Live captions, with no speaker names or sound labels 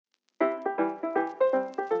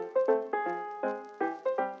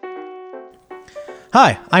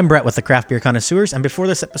Hi, I'm Brett with the Craft Beer Connoisseurs, and before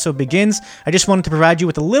this episode begins, I just wanted to provide you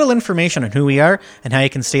with a little information on who we are and how you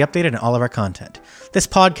can stay updated on all of our content. This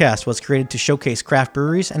podcast was created to showcase craft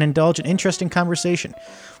breweries and indulge in interesting conversation.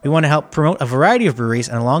 We want to help promote a variety of breweries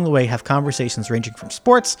and along the way have conversations ranging from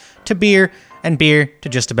sports to beer and beer to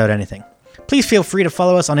just about anything. Please feel free to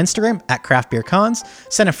follow us on Instagram at Craft Beer Cons,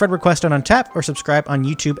 send a friend request on Tap, or subscribe on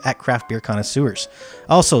YouTube at Craft Beer Connoisseurs.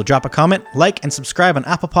 Also, drop a comment, like, and subscribe on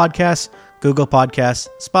Apple Podcasts, Google Podcasts,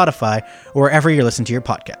 Spotify, or wherever you listen to your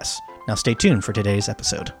podcasts. Now stay tuned for today's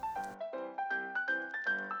episode.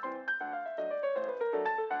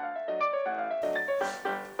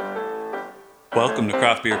 Welcome to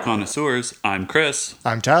Craft Beer Connoisseurs. I'm Chris.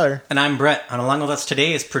 I'm Tyler. And I'm Brett. And along with us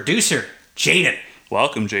today is producer Jaden.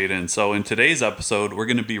 Welcome, Jaden. So in today's episode, we're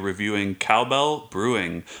going to be reviewing Cowbell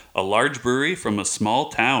Brewing, a large brewery from a small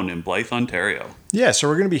town in Blythe, Ontario. Yeah, so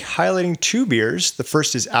we're going to be highlighting two beers. The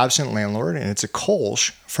first is Absent Landlord, and it's a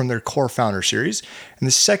Kolsch from their Core Founder series. And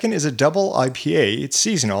the second is a double IPA. It's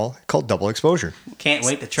seasonal, called Double Exposure. Can't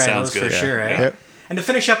wait to try Sounds those good. for sure, eh? Yep. And to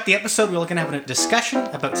finish up the episode, we're going to have a discussion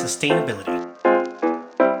about sustainability.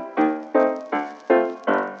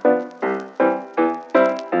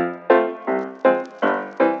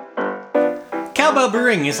 Cowbell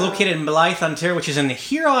Brewing is located in Blythe, Ontario, which is in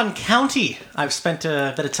Huron County. I've spent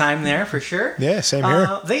a bit of time there for sure. Yeah, same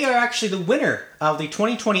here. They are actually the winner of the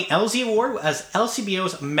 2020 LZ Award as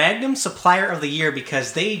LCBO's Magnum Supplier of the Year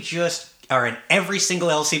because they just are in every single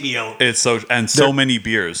LCBO. It's so many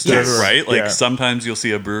beers, too, Yes. right? Like Yeah. sometimes you'll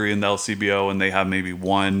see a brewery in the LCBO and they have maybe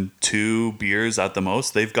 1-2 beers at the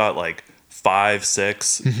most. They've got like 5,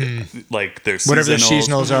 6, like their Whatever their seasonals.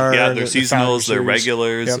 seasonals are. Yeah, their the Founder seasonals, their series.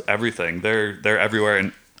 regulars, Yep. everything. They're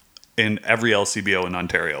everywhere in every LCBO in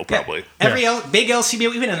Ontario, probably. Every big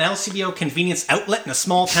LCBO, even an LCBO convenience outlet in a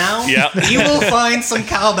small town, Yeah. you will find some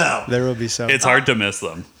Cowbell. There will be some. It's hard to miss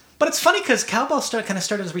them. But it's funny because Cowbell kind of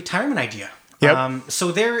started as a retirement idea. Yep.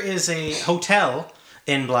 So there is a hotel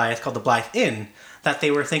in Blythe called the Blythe Inn that they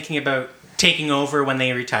were thinking about taking over when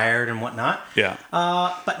they retired and whatnot. Yeah.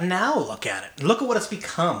 But now look at it. Look at what it's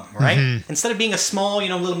become, right? Instead of being a small,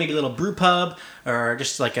 maybe little brew pub or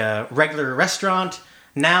just like a regular restaurant,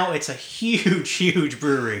 now it's a huge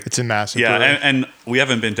brewery. It's a massive Yeah, brewery. and we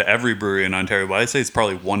haven't been to every brewery in Ontario, but I'd say it's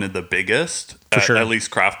probably one of the biggest, sure. at least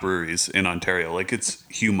craft breweries in Ontario. Like it's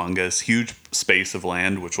humongous, huge space of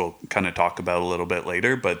land, which we'll kind of talk about a little bit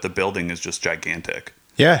later, but the building is just gigantic.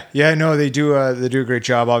 Yeah, no, they do a great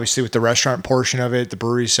job, obviously, with the restaurant portion of it, the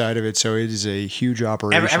brewery side of it, so it is a huge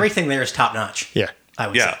operation. Everything there is top notch. Yeah. I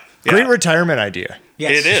would say. Great retirement idea.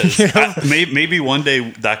 Yes. It is. Maybe one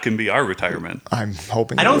day that can be our retirement. I'm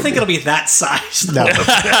hoping. I don't think it'll be that size. Though.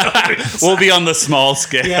 No. We'll be on the small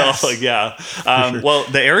scale. Yes. Like, yeah. Well,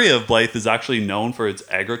 the area of Blythe is actually known for its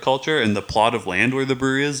agriculture, and the plot of land where the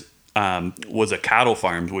brewery is was a cattle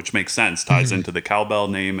farm, which makes sense, ties into the Cowbell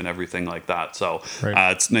name and everything like that. So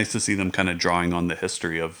Right. it's nice to see them kind of drawing on the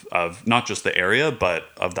history of not just the area, but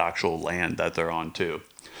of the actual land that they're on too.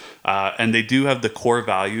 And they do have the core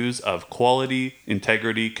values of quality,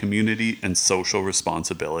 integrity, community, and social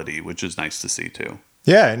responsibility, which is nice to see too.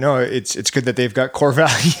 Yeah, no, it's good that they've got core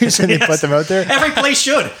values and they put them out there. Every place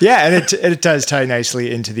should. Yeah, and it does tie nicely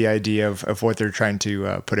into the idea of what they're trying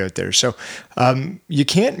to put out there. So you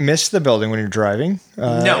can't miss the building when you're driving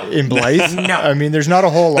No. in Blythe. No. I mean, there's not a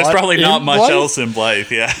whole lot. There's probably in not much Blythe, else in Blythe,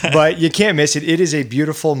 yeah. but you can't miss it. It is a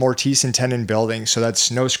beautiful Mortise and tenon building. So that's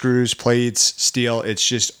no screws, plates, steel. It's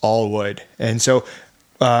just all wood. And so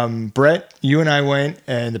Brett, you and I went,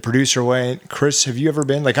 and the producer went. Chris, have you ever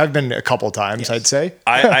been? Like, I've been a couple times, I'd say.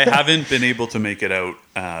 I haven't been able to make it out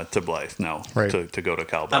to Blythe, no, Right. to go to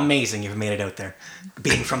Cowbell. Amazing you've made it out there.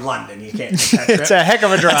 Being from London, you can't make that trip. It's a heck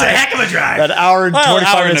of a drive. It's a heck of a drive. That hour and Well,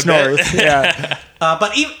 25 hour and minutes a bit. north. Yeah.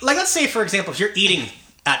 But even, let's say, for example, if you're eating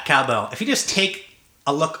at Cowbell, if you just take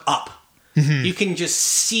a look up, you can just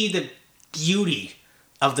see the beauty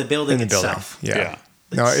of the building In the itself. building. Yeah. Yeah.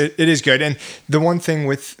 No, it is good. And the one thing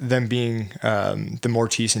with them being the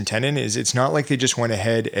Mortise and tenon is it's not like they just went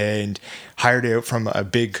ahead and hired it out from a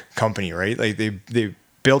big company, right? Like they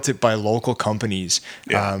built it by local companies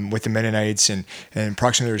with the Mennonites and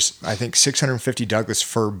approximately there's, I think, 650 Douglas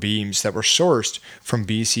fir beams that were sourced from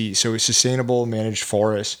BC. So it's sustainable managed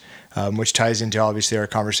forests, which ties into obviously our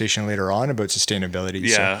conversation later on about sustainability.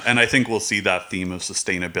 Yeah, So, and I think we'll see that theme of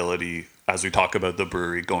sustainability as we talk about the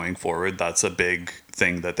brewery going forward. That's a big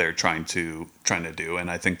thing that they're trying to do, and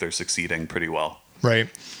I think they're succeeding pretty well. right.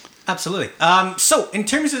 Absolutely. So, in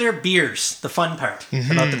terms of their beers, the fun part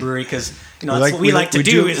about the brewery, because that's what we like to we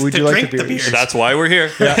do do- is we to do like drink the the beers. beers. That's why we're here.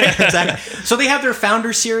 Exactly. So they have their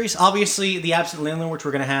founder series, obviously the Absent Landlord, which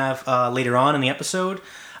we're going to have later on in the episode.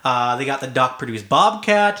 They got the Doc produced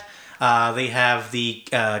Bobcat. They have the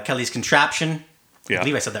Kelly's Contraption. Yeah. I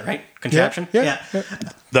believe I said that right. Contraption. Yeah.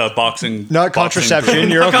 The boxing. Not contraception.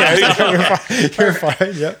 You're okay. You're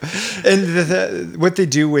fine. Yeah. And what they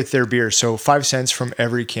do with their beer, so 5 cents from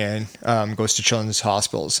every can goes to children's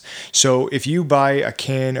hospitals. So if you buy a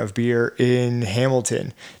can of beer in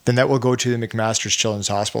Hamilton, then that will go to the McMaster's Children's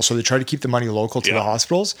Hospital. So they try to keep the money local to the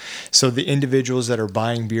hospitals. So the individuals that are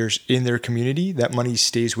buying beers in their community, that money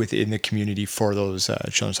stays within the community for those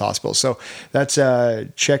children's hospitals. So that's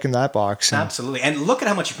checking that box. Absolutely. And look at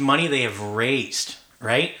how much money they have raised,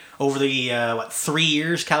 right? Over the, 3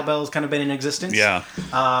 years Cowbell's kind of been in existence? Yeah.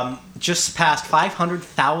 Just past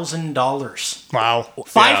 $500,000. Wow.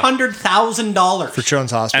 $500,000. For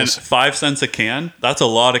children's And hospitals. 5 cents a can. That's a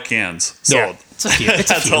lot of cans sold. It's a few. It's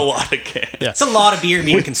a That's few. a lot of cans. Yeah. It's a lot of beer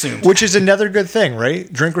being consumed. Which is another good thing,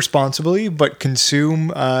 right? Drink responsibly, but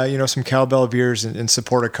consume, some Cowbell beers and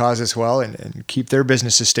support a cause as well, and keep their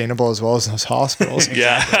business sustainable as well as those hospitals.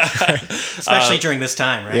 Yeah. Especially during this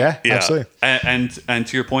time, right? Yeah, Yeah, absolutely. and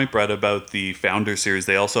to your point, Brett, about the founder series,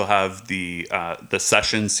 they also have the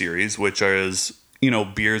session series, which is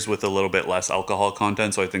beers with a little bit less alcohol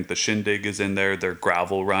content. So I think the Shindig is in there. Their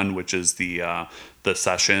Gravel Run, which is the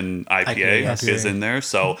session IPA, is in there.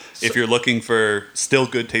 So if you're looking for still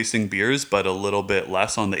good tasting beers but a little bit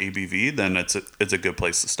less on the ABV, then it's a good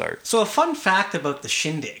place to start. So a fun fact about the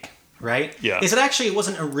Shindig, right? Yeah. Is it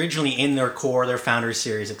wasn't originally in their core, their founder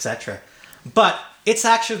series, etc. But it's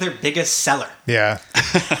actually their biggest seller. Yeah.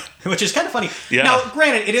 Which is kind of funny. Yeah. Now,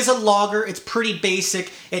 granted, it is a lager. It's pretty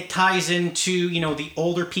basic. It ties into, the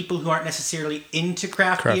older people who aren't necessarily into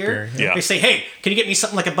craft beer. Yeah. They say, hey, can you get me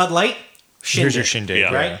something like a Bud Light? Shindig. Here's your Shindig.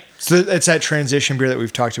 Yeah. Right? So it's that transition beer that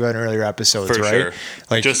we've talked about in earlier episodes, For right? sure.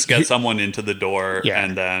 Like Just get someone into the door, Yeah.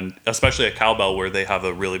 and then, especially at Cowbell, where they have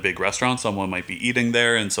a really big restaurant, someone might be eating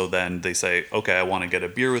there, and so then they say, okay, I want to get a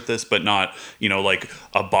beer with this, but not, like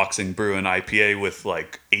a boxing brew and IPA with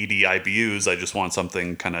like 80 IBUs. I just want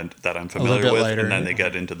something kind of that I'm familiar bit with, lighter, and then yeah. they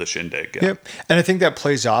get into the Shindig. Yeah. Yep. And I think that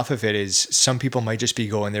plays off of it is some people might just be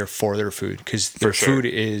going there for their food because their sure. food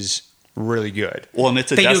is really good. Well, and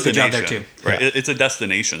it's a They do a good destination, job there, too. right? Yeah. It's a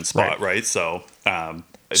destination spot, Right. right? So,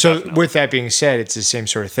 So definitely. with that being said, it's the same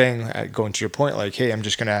sort of thing. Going to your point, like, hey, I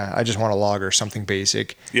just want a lager, something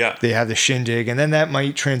basic. Yeah. They have the Shindig, and then that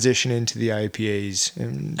might transition into the IPAs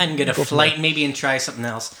and And get a go from flight there. maybe and try something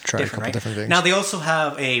else Try a different, couple right? different things. Now, they also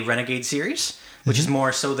have a Renegade series, which is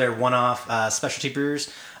more so their one-off specialty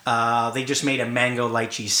brewers. They just made a mango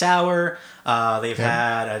lychee sour. They've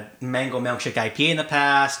had a mango milkshake IPA in the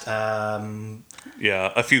past.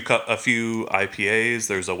 Yeah, a few IPAs.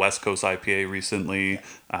 There's a West Coast IPA recently.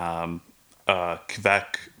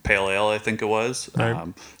 Quebec Pale Ale, I think it was.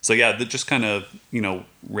 Right. So yeah, just kind of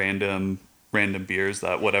random beers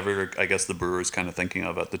that whatever I guess the brewer's kind of thinking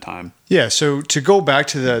of at the time. Yeah, so to go back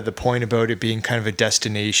to the point about it being kind of a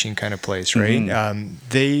destination kind of place, right?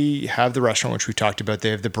 They have the restaurant, which we talked about. They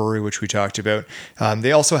have the brewery, which we talked about.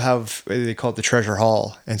 They also have, they call it the Treasure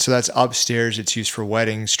Hall. And so that's upstairs. It's used for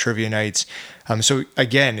weddings, trivia nights. So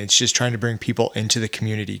again, it's just trying to bring people into the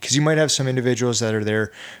community because you might have some individuals that are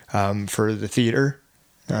there for the theater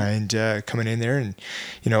and coming in there and,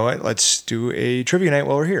 you know what, let's do a trivia night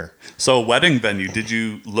while we're here. So wedding venue, did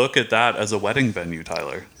you look at that as a wedding venue,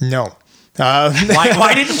 Tyler? No.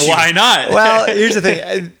 Why didn't you? Why not? Well, here's the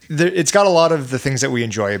thing. It's got a lot of the things that we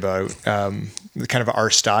enjoy about kind of our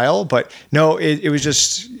style, but no, it was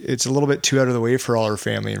just, it's a little bit too out of the way for all our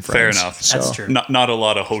family and friends. Fair enough. That's true. Not a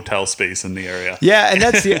lot of hotel space in the area. Yeah, and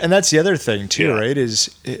that's the other thing too, Yeah. right?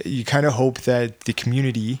 Is you kind of hope that the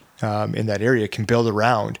community in that area can build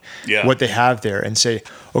around what they have there and say,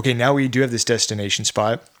 okay, now we do have this destination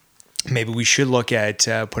spot. Maybe we should look at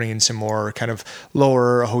putting in some more kind of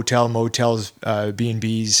lower hotel, motels,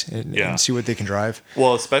 B&Bs, and see what they can drive.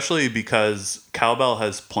 Well, especially because Cowbell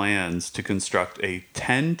has plans to construct a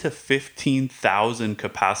 10 to 15,000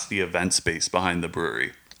 capacity event space behind the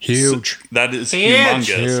brewery. Huge. So that is Huge.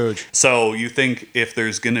 humongous. Huge. So you think if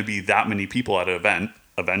there's going to be that many people at an event,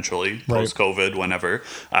 eventually, Right. post-COVID, whenever,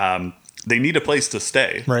 they need a place to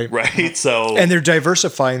stay. Right. Right. So And they're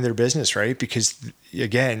diversifying their business, right? Because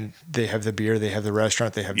again, they have the beer, they have the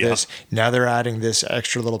restaurant, they have this. Now they're adding this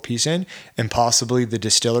extra little piece in, and possibly the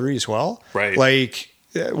distillery as well. Right. Like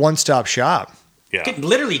one-stop shop. yeah, Could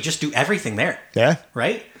literally just do everything there, Yeah.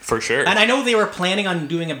 right? for sure. And I know they were planning on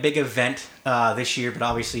doing a big event this year, but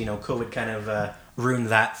obviously, COVID kind of ruined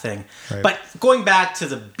that thing. Right. But going back to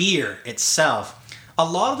the beer itself, a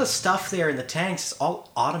lot of the stuff there in the tanks is all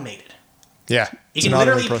automated. Yeah. You can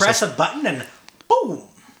literally press a button and boom,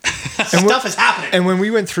 stuff is happening. And when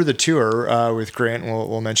we went through the tour with Grant,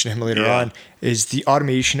 we'll mention him later on, is the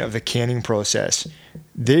automation of the canning process.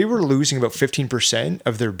 They were losing about 15%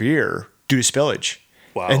 of their beer due to spillage.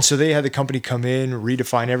 Wow. And so they had the company come in,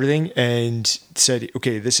 redefine everything, and said,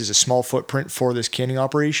 okay, this is a small footprint for this canning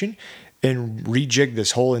operation, and rejig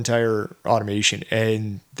this whole entire automation.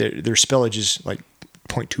 And their spillage is like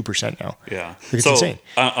 0.2% now. Yeah, like it's insane.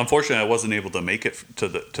 Unfortunately, I wasn't able to make it to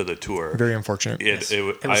the tour. Very unfortunate.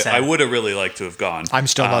 I would have really liked to have gone. I'm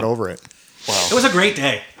still not over it. Wow. It was a great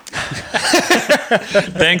day.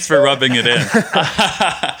 Thanks for rubbing it in.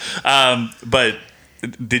 But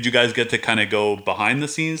did you guys get to kind of go behind the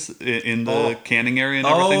scenes in the canning area and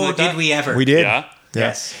everything like that? Oh, did we ever? We did. Yeah.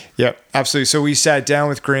 Yes. Yep, absolutely. So we sat down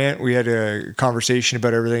with Grant. We had a conversation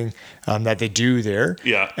about everything that they do there.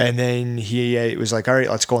 Yeah. And then he was like, all right,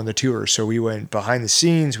 let's go on the tour. So we went behind the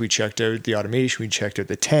scenes. We checked out the automation. We checked out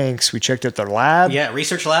the tanks. We checked out their lab. Yeah,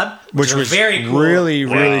 research lab, Which was very cool.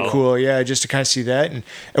 really cool. Yeah, just to kind of see that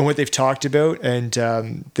and what they've talked about.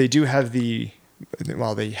 And they do have they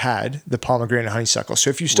had the pomegranate honeysuckle. So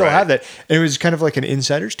if you still have that, and it was kind of like an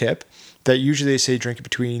insider's tip, that usually they say drink it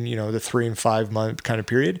between, the 3 and 5 month kind of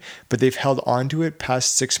period, but they've held on to it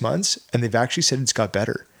past 6 months, and they've actually said it's got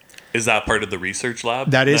better. Is that part of the research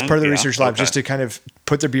lab? That is part of the research lab, Okay. just to kind of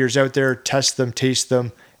put their beers out there, test them, taste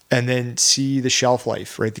them, and then see the shelf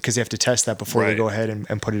life, right? Because they have to test that before they go ahead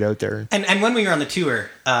and put it out there. And when we were on the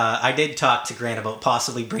tour, I did talk to Grant about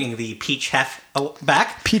possibly bringing the Peach Hef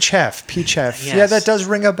back. Peach Hef. Yes. Yeah, that does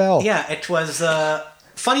ring a bell. Yeah, it was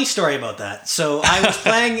funny story about that. So I was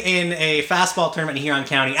playing in a fastball tournament in Huron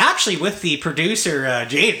County, actually with the producer,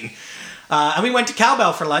 Jaden. And we went to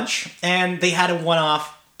Cowbell for lunch, and they had a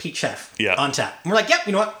one-off Peach Hef on tap. And we're like, yep,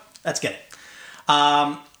 you know what? Let's get it.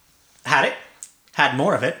 Had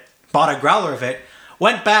more of it, bought a growler of it,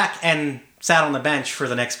 went back and sat on the bench for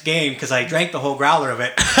the next game because I drank the whole growler of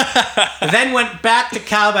it. Then went back to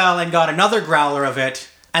Cowbell and got another growler of it.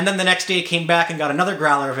 And then the next day came back and got another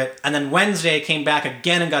growler of it. And then Wednesday came back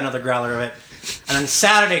again and got another growler of it. And then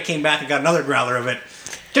Saturday came back and got another growler of it.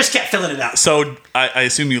 Just kept filling it up. So I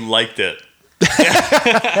assume you liked it.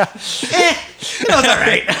 It was all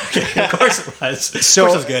right. Okay, of course it was. So,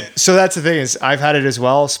 of course it was good. So that's the thing is I've had it as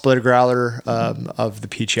well, split a growler of the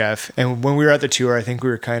Peach F. And when we were at the tour, I think we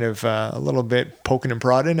were kind of a little bit poking and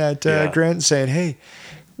prodding at Grant saying, hey,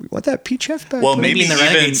 we want that Peach F back. Well, Maybe in the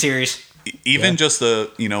Renegade series. Even just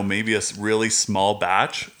maybe a really small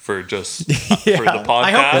batch for just for the podcast.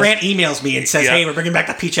 I hope Grant emails me and says, hey, we're bringing back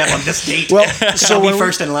the Peach F on this date. Well, so I'll be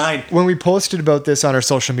first in line. When we posted about this on our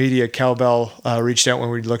social media, Cowbell reached out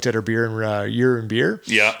when we looked at our beer and year in beer.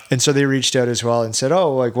 Yeah. And so they reached out as well and said,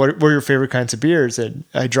 oh, like, what were your favorite kinds of beers? And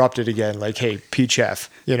I dropped it again, like, hey, Peach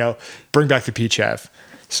F, bring back the Peach F.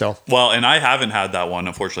 So well, and I haven't had that one,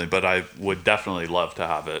 unfortunately, but I would definitely love to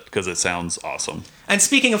have it because it sounds awesome. And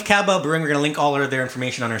speaking of Cowbell Brewing, we're going to link all of their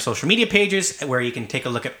information on our social media pages where you can take a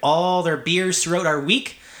look at all their beers throughout our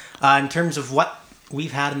week in terms of what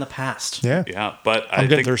we've had in the past. Yeah. Yeah, but I'm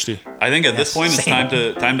getting thirsty. I think at this point it's time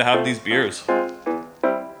to have these beers.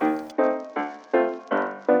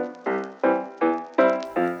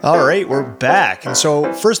 All right, we're back. And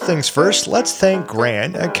so first things first, let's thank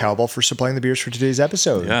Grant at Cowbell for supplying the beers for today's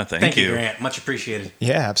episode. Yeah, thank you, Grant. Much appreciated.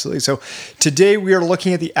 Yeah, absolutely. So today we are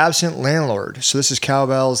looking at the Absent Landlord. So this is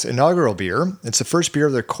Cowbell's inaugural beer. It's the first beer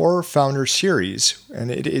of their Core Founder series, and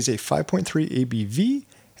it is a 5.3 ABV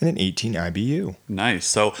and an 18 IBU. Nice.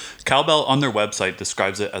 So Cowbell on their website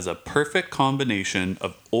describes it as a perfect combination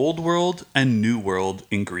of old world and new world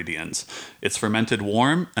ingredients. It's fermented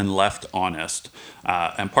warm and left honest.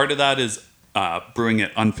 And part of that is brewing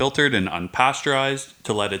it unfiltered and unpasteurized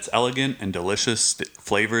to let its elegant and delicious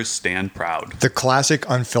flavors stand proud. The classic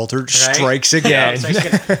unfiltered strikes again.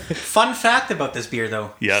 Fun fact about this beer,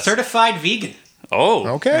 though. Yes. Certified vegan. Oh,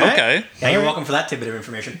 okay. Okay. Yeah, you're welcome for that tidbit of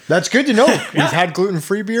information. That's good to know. We've had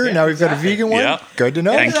gluten-free beer. Now we've got a vegan one. Yeah. Good to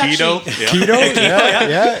know. And keto. Keto.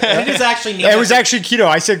 Yeah. It is actually It was actually keto.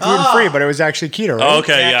 I said gluten-free, but it was actually keto, right? Oh,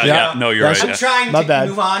 okay, yeah. No, you're right. I'm trying to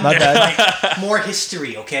move on My to bad. more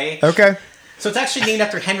history, okay? Okay. So it's actually named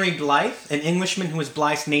after Henry Blythe, an Englishman who was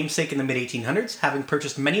Blythe's namesake in the mid-1800s, having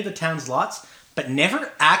purchased many of the town's lots, but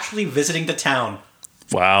never actually visiting the town.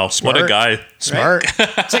 Wow. What Smart. a guy. Smart.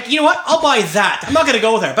 It's like, you know what? I'll buy that. I'm not going to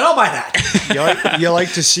go there, but I'll buy that. You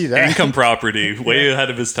like to see that. Income property, way ahead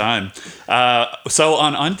of his time. So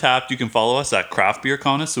on Untapped, you can follow us at Craft Beer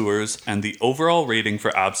Connoisseurs, and the overall rating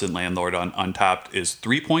for Absent Landlord on Untapped is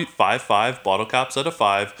 3.55 bottle caps out of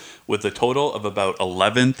 5, with a total of about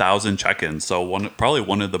 11,000 check-ins. So probably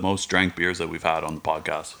one of the most drank beers that we've had on the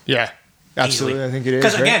podcast. Yeah. Absolutely, Easily. I think it is.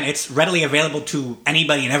 Because right? again, it's readily available to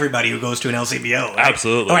anybody and everybody who goes to an LCBO. Right?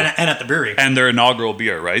 Absolutely. Oh, and at the brewery. And their inaugural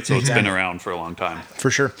beer, right? So it's been around for a long time. For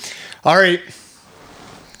sure. All right.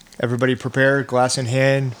 Everybody prepare, glass in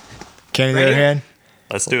hand, can in their Ready? hand.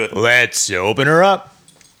 Let's do it. Let's open her up.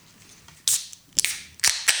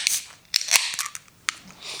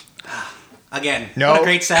 Again, No, what a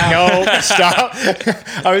great sound. No, stop.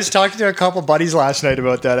 I was talking to a couple buddies last night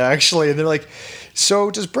about that, actually, and they're like,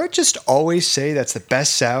 so does Brett just always say that's the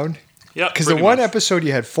best sound? Yeah, Because the one episode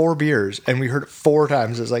you had 4 beers, and we heard it 4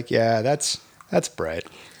 times. I was like, yeah, that's Brett.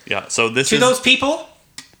 Yeah, so this To is... those people,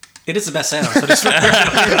 it is the best sound. So just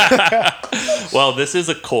Well, this is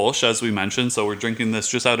a Kolsch, as we mentioned, so we're drinking this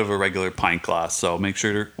just out of a regular pint glass. So make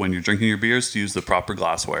sure when you're drinking your beers to use the proper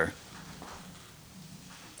glassware.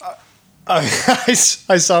 I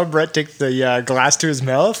saw Brett take the glass to his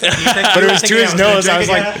mouth, but it was to his I was nose. gonna I was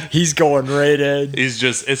drink like, it, he's going right in.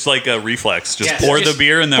 It's like a reflex. Just Yeah, pour just the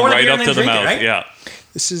beer and then pour the right beer up and to then the drink it, mouth. right? Yeah.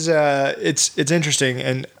 This is it's interesting,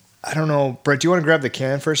 and I don't know, Brett. Do you want to grab the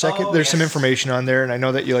can for a second? Oh, There's some yes. information on there, and I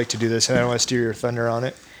know that you like to do this, and I don't want to steer your thunder on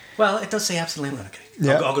it. Well, it does say absolutely. Okay.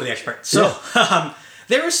 Yeah. I'll go to the expert. So,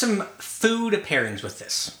 there are some food pairings with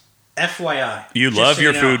this. FYI. You Just love so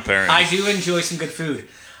your you know. food pairings. I do enjoy some good food.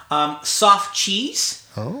 Soft cheese,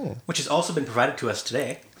 Oh, which has also been provided to us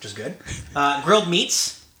today, which is good. Grilled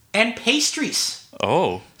meats and pastries.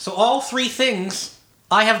 Oh. So all 3 things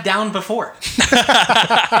I have down before.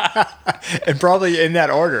 and probably in that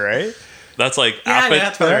order, right? That's like Yeah,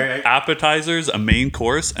 that's probably right. appetizers, a main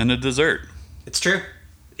course, and a dessert. It's true.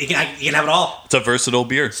 You can have it all. It's a versatile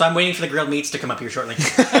beer. So I'm waiting for the grilled meats to come up here shortly.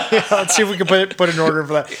 Let's see if we can put an order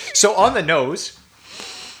for that. So on the nose.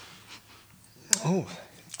 Oh,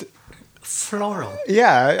 Floral.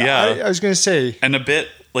 yeah. Yeah. I was going to say. And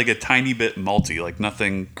like a tiny bit malty, like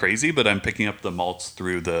nothing crazy, but I'm picking up the malts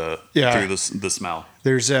through the the smell.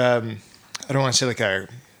 There's I don't want to say like a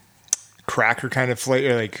cracker kind of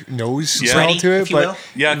flavor, like nose Yeah. smell Bready, to it, if you but will.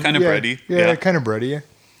 Yeah, kind of bready. Yeah, kind of bready. Yeah.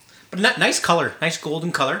 But nice color. Nice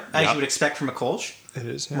golden color, as Yeah. you would expect from a Kolsch. It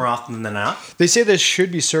is. Yeah. More often than not. They say this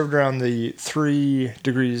should be served around the 3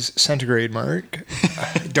 degrees centigrade mark.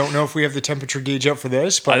 I don't know if we have the temperature gauge up for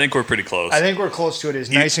this, but I think we're pretty close. I think we're close to it. It's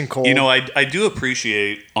nice and cold. You know, I do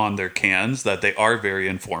appreciate on their cans that they are very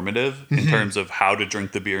informative in terms of how to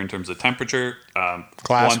drink the beer in terms of temperature.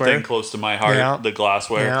 Glassware. One thing close to my heart, Yeah. the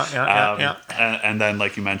glassware. Yeah. And then,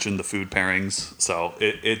 like you mentioned, the food pairings. So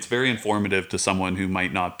it's very informative to someone who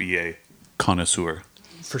might not be a connoisseur.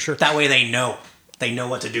 for sure. That way they know. They know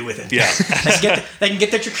what to do with it. Yeah. They can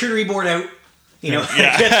get their charcuterie board out. You know,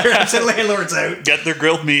 Yeah. get their upset landlords out. Get their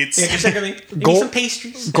grilled meats. Yeah, just everything. Maybe Gold- some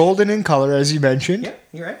pastries. Golden in color, as you mentioned. Yeah,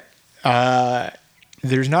 you're right.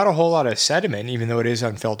 There's not a whole lot of sediment, even though it is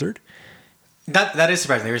unfiltered, That is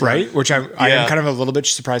surprising. There is right? Which I Yeah. am kind of a little bit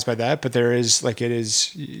surprised by that, but there is like it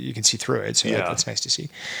is. You can see through it, so Yeah. that's nice to see.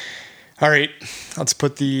 All right, let's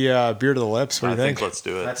put the beer to the lips. What do I you think? think let's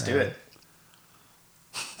do it. Let's do it.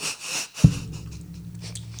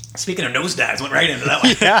 Speaking of nosedives, went right into that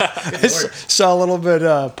one. Yeah, I Good Lord. saw a little bit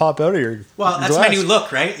pop out of your Well, that's glass. my new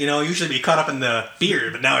look, right? You know, usually be caught up in the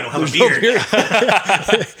beard, but now I don't have There's a no beard.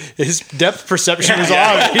 beard. His depth perception was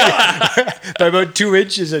off by about 2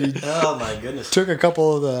 inches, and he Oh my goodness. took a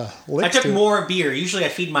couple of the I licks. took to it. more beer. Usually I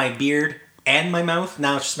feed my beard and my mouth.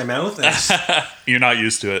 Now it's just my mouth. And You're not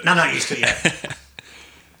used to it. I'm not used to it yet.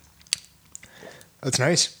 That's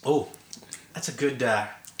nice. Oh, that's a good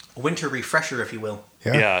winter refresher, if you will.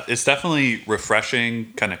 Yeah, it's definitely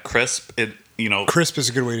refreshing, kind of crisp. Crisp is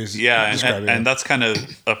a good way to describe it. and that's kind of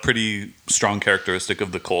a pretty strong characteristic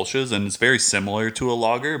of the Kolsch's, and it's very similar to a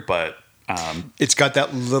lager, but It's got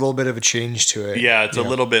that little bit of a change to it. yeah, it's a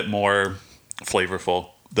little bit more flavorful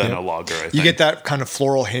than a lager. I think You get that kind of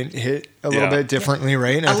floral hit a little Yeah. bit differently,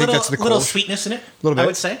 right? And I think that's the little Kolsch. sweetness in it. Little bit. I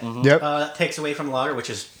would say. Yep. That takes away from the lager, which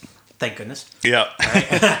is, thank goodness.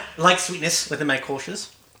 yeah. Like sweetness within my Kolsch's,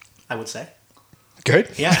 I would say. Good.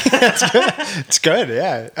 Yeah. It's good,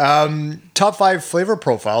 yeah. Top 5 flavor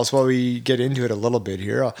profiles while we get into it a little bit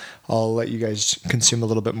here. I'll let you guys consume a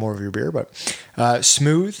little bit more of your beer, but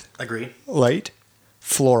smooth, Agreed. light,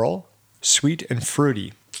 floral, sweet, and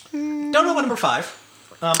fruity. Don't know about number 5.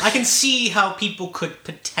 I can see how people could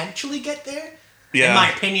potentially get there. Yeah. In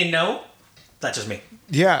my opinion, no. That's just me.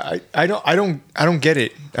 Yeah, I don't get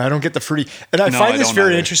it. I don't get the fruity. And I find this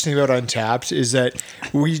very interesting about Untapped is that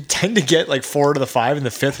we tend to get like 4 to the 5, and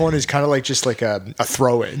the 5th one is kind of like just like a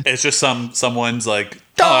throw in. It's just someone's like,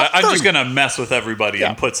 I'm just gonna mess with everybody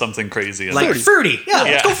and put something crazy in. Like fruity. Yeah,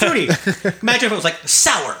 let's go fruity. Imagine if it was like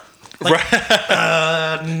sour. Like,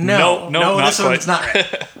 no, this one's not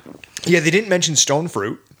right. Yeah, they didn't mention stone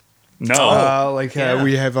fruit. No,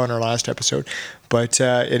 we have on our last episode, but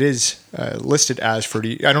it is listed as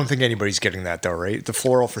fruity. I don't think anybody's getting that though, right? The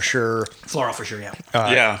floral for sure. Floral for sure,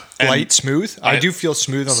 yeah. Light, smooth. I do feel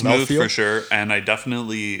smooth on the mouthfeel. Smooth for sure, and I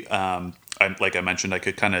definitely, like I mentioned, I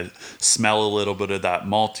could kind of smell a little bit of that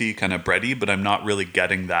malty, kind of bready, but I'm not really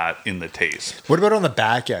getting that in the taste. What about on the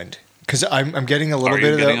back end? Because I'm getting a little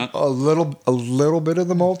bit of a little bit of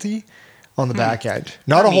the malty on the back end.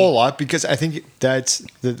 Not a whole lot, because I think that's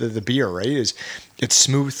the beer, right? It's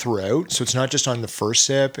smooth throughout, so it's not just on the first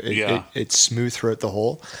sip. It's smooth throughout the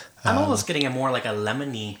whole. I'm almost getting a more like a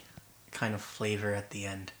lemony kind of flavor at the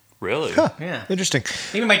end. Really? Huh, yeah. Interesting.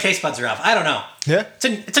 Maybe my taste buds are off. I don't know. Yeah.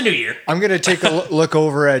 It's a new year. I'm gonna take a look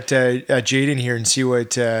over at Jaden here and see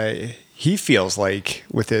what he feels like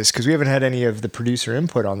with this, because we haven't had any of the producer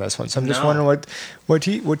input on this one. So I'm just wondering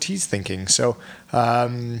what he's thinking. So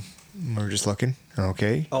we're just looking.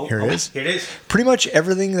 Okay, here it is. Here it is. Pretty much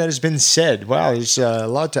everything that has been said. Wow, there's a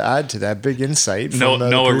lot to add to that big insight.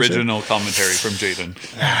 No original commentary from Jaden.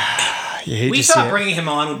 We thought bringing him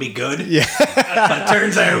on would be good. Yeah. But it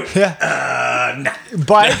turns out, nah.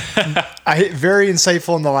 But very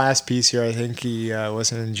insightful in the last piece here. I think he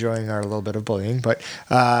wasn't enjoying our little bit of bullying, but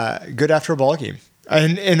good after a ball game.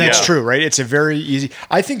 And that's true, right? It's a very easy.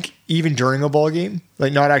 I think even during a ball game,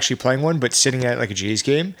 like not actually playing one, but sitting at like a Jays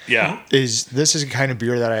game, this is a kind of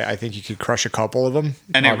beer that I think you could crush a couple of them.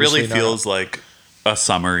 And obviously it really feels like a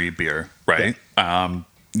summery beer, right? Yeah.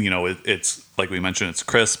 It's like we mentioned, it's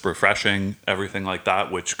crisp, refreshing, everything like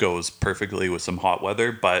that, which goes perfectly with some hot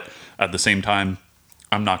weather. But at the same time,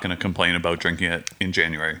 I'm not going to complain about drinking it in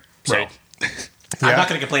January. So. Right. I'm not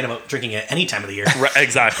going to complain about drinking it any time of the year. Right,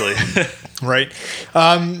 exactly. Right.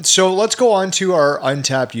 So let's go on to our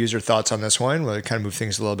Untapped user thoughts on this one. We'll kind of move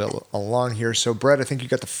things a little bit along here. So, Brett, I think you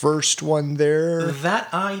got the first one there. That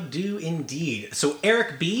I do indeed. So,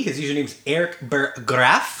 Eric B., his username's Eric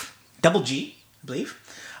Graf, double G, I believe.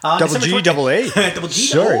 Double G, double A. Double G,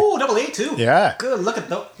 Sorry. double A too. Yeah. Good. Look at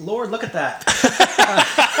that.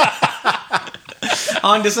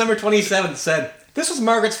 On December 27th said, "This was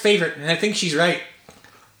Margaret's favorite, and I think she's right."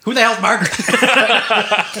 Who the hell's Margaret?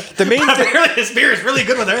 The main thing, this beer is really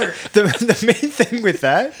good with her. The main thing with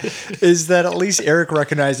that is that at least Eric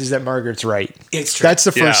recognizes that Margaret's right. It's true. That's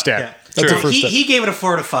the first step. Yeah. That's the first step. He gave it a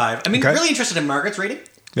 4 out of 5. I mean, really interested in Margaret's rating.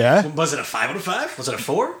 Yeah. Was it a 5 out of 5? Was it a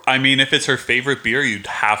 4? I mean, if it's her favorite beer, you'd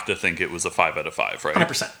have to think it was a 5 out of 5, right?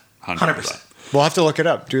 100%. 100%. We'll have to look it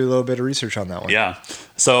up. Do a little bit of research on that one. Yeah.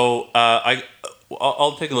 So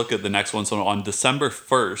I'll take a look at the next one. So on December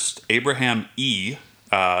 1st, Abraham E.,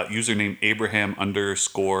 username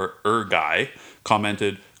Abraham_guy,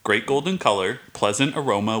 commented, "Great golden color, pleasant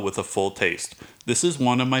aroma with a full taste. This is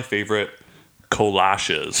one of my favorite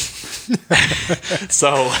collages."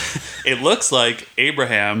 So it looks like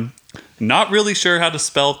Abraham, not really sure how to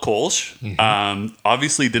spell Kolsch.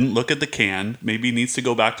 Obviously didn't look at the can. Maybe needs to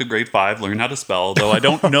go back to grade 5, learn how to spell. Though I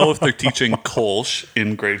don't know if they're teaching Kolsch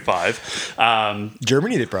in grade 5.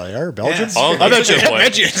 Germany, they probably are. Belgium? Yeah, oh, that's a good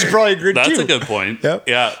point. It's probably grade 2. That's a good point. Yep.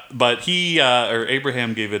 Yeah, but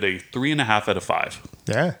Abraham gave it a 3.5 out of 5.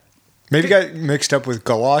 Yeah. Maybe got mixed up with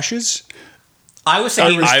galoshes. I was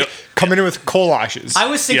thinking coming in with collages. I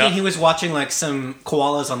was thinking he was watching like some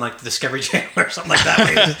koalas on like the Discovery Channel or something like that. Where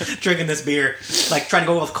he was drinking this beer, like trying to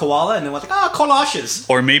go with koala, and then was like, collages.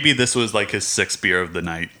 Or maybe this was like his 6th beer of the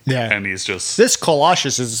night. Yeah, and he's just this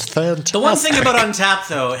collages is fantastic. The one thing about Untapped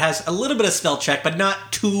though, it has a little bit of spell check, but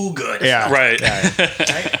not too good. Yeah, right.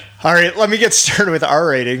 Right. All right, let me get started with our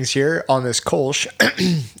ratings here on this Kolsch,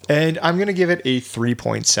 and I'm going to give it a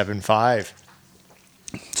 3.75.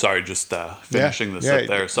 Sorry, just finishing this up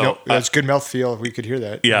there. So that's good mouthfeel. We could hear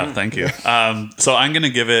that. Yeah, thank you. So I'm going to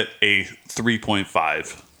give it a 3.5.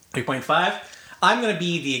 3.5. I'm going to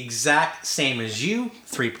be the exact same as you,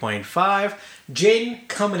 3.5. Jaden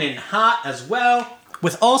coming in hot as well,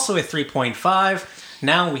 with also a 3.5.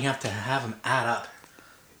 Now we have to have him add up.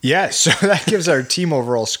 Yeah, so that gives our team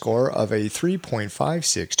overall score of a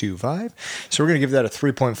 3.5625. So we're going to give that a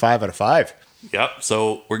 3.5 out of 5. Yep,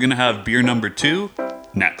 so we're going to have beer number 2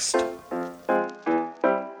 next.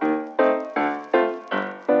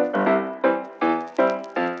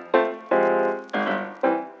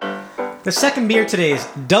 The second beer today is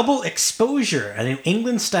Double Exposure, a New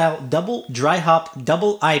England style double dry hop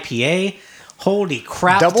double IPA. Holy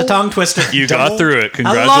crap, Double? it's a tongue twister. You got through it. A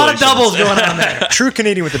Congratulations. lot of doubles going on there. True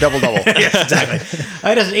Canadian with the double-double. Yes, exactly.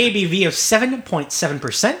 It has an ABV of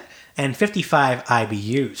 7.7% and 55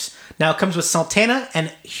 IBUs. Now it comes with Sultana and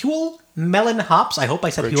Huel melon hops. I hope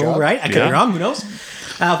I said Great Huel job. right. I could Yeah. be wrong. Who knows?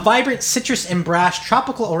 Vibrant citrus and brash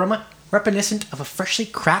tropical aroma reminiscent of a freshly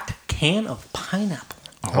cracked can of pineapple.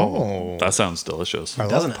 Oh, that sounds delicious. I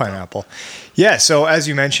Doesn't love it, pineapple. Yeah, so as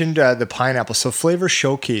you mentioned, the pineapple. So flavor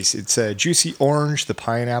showcase. It's a juicy orange, the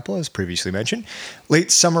pineapple, as previously mentioned.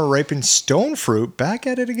 Late summer ripened stone fruit. Back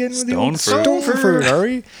at it again with the old Stone fruit. stone fruit, are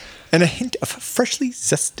we? And a hint of freshly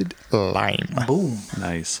zested lime. Boom.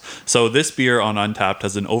 Nice. So this beer on Untapped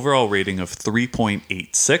has an overall rating of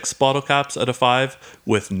 3.86 bottle caps out of 5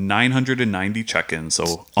 with 990 check-ins.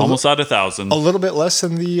 So almost at 1,000. A little bit less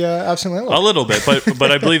than the Absent A Landlord. little bit, but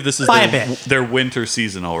I believe this is By a bit. their winter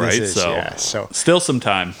seasonal, right? This is, yeah, so- still some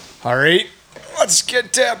time. All right, let's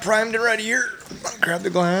get primed and ready here. Grab the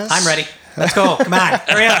glass. I'm ready. Let's go. Come on.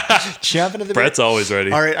 Hurry up. Jump into the Brett's always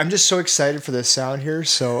ready. All right, I'm just so excited for this sound here,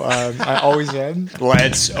 so I always am.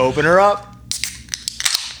 Let's open her up.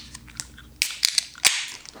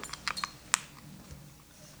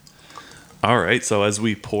 All right, so as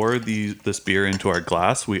we pour this beer into our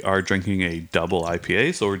glass, we are drinking a double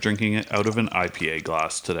IPA, so we're drinking it out of an IPA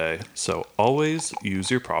glass today. So always use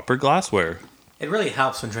your proper glassware. It really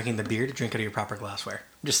helps when drinking the beer to drink out of your proper glassware.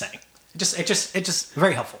 I'm just saying. It's just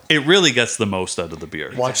very helpful. It really gets the most out of the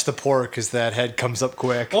beer. Watch the pour, because that head comes up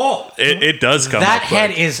quick. Oh, It does come that up quick.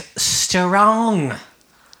 head is strong,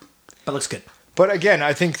 but looks good. But again,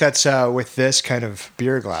 I think that's with this kind of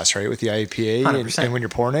beer glass, right? With the IPA, 100%. and when you're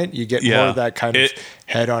pouring it, you get Yeah. more of that kind of It-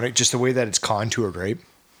 head on it, just the way that it's contoured, right?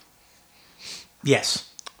 Yes,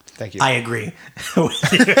 Thank you. I agree.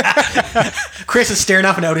 Chris is staring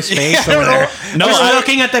up and out his face over there. No, Just I-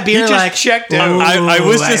 looking at the beer just like checked out. "Ooh, I like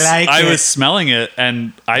was it." smelling it,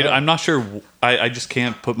 and I'm not sure. I just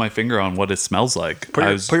can't put my finger on what it smells like.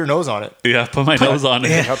 put your nose on it. Put my nose on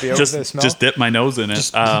it. Yeah. Help you out with the smell? Just dip my nose in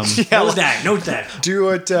it. Nose dive. Do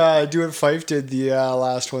what Fife did the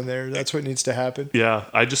last one there. That's what needs to happen. Yeah,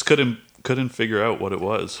 I just couldn't figure out what it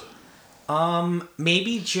was.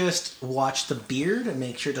 Maybe just watch the beard and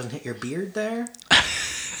make sure it doesn't hit your beard there.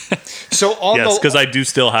 So on Yes, because I do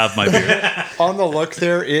still have my beer. on the look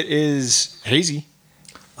there, it is hazy.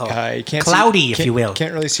 Oh, You can't cloudy, if you will.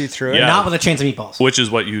 Can't really see through it. Yeah. Not with a chance of meatballs. Which is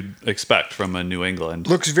what you'd expect from a New England.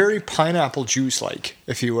 Looks very pineapple juice like,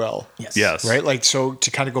 if you will. Yes. Yes. Right? Like, so to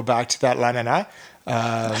kind of go back to that l'ananas. Ooh,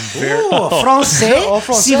 français, Oh,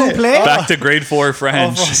 français. s'il vous plaît. Back to grade 4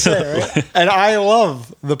 French. Right? And I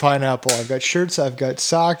love the pineapple. I've got shirts, I've got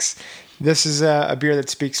socks. This is a beer that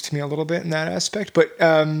speaks to me a little bit in that aspect, but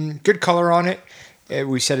good color on it.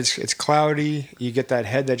 We said it's cloudy. You get that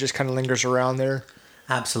head that just kind of lingers around there.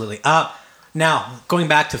 Absolutely. Now, going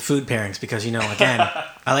back to food pairings, because, again,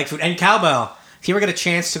 I like food. And Cowbell, if you ever get a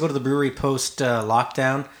chance to go to the brewery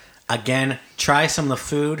post-lockdown, again, try some of the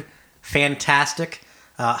food. Fantastic.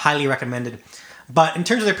 Highly recommended. But in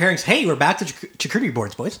terms of their pairings, hey, we're back to charcuterie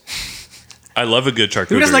boards, boys. I love a good charcuterie.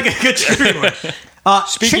 Who doesn't like a good charcuterie board?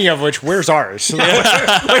 Speaking of which, where's ours?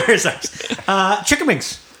 Where is ours? Chicken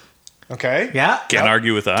wings. Okay. Yeah. Can't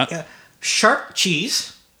argue with that. Sharp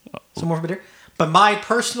cheese. Some more bitter. But my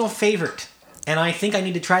personal favorite, and I think I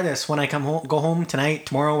need to try this when I go home tonight,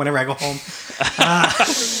 tomorrow, whenever I go home.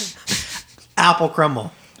 Apple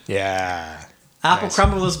crumble. Yeah. Apple Nice.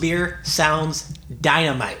 crumble beer sounds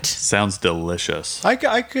dynamite. Sounds delicious. I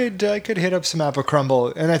could hit up some apple crumble,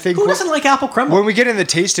 and I think Who doesn't like apple crumble? when we get in the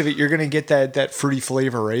taste of it, you're going to get that fruity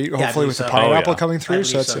flavor, right? Hopefully believe with the so. pineapple Oh, yeah. coming I through, believe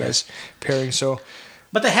so that's so, a yeah. nice pairing. So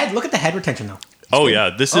But the head, look at the head retention though. Oh yeah,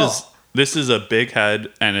 this is Oh. this is a big head,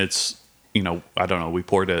 and it's I don't know. We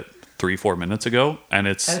poured it 3-4 minutes ago, and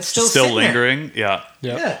it's still still sitting there. lingering. Yeah.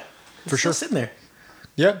 Yeah. For It's sure. still sitting there.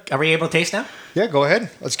 yeah, Are we able to taste now? yeah. Go ahead.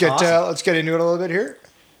 Let's get Awesome. into it a little bit here.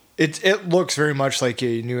 It looks very much like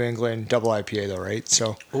a New England double IPA, though, right?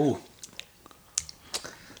 So Ooh.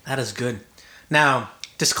 That is good. Now,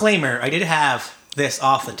 disclaimer, I did have this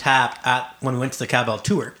off the tap when we went to the Cowbell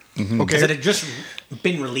tour. Because okay. it had just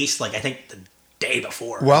been released, I think, the day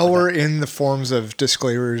before. While we're in the forms of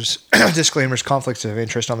disclaimers, conflicts of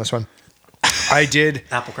interest on this one, I did.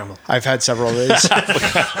 Apple crumble. I've had several of these.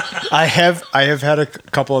 I have had a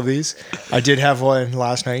couple of these. I did have one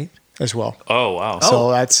last night as well. Oh wow.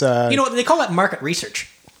 So that's They call that market research.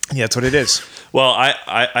 yeah, that's what it is. Well, I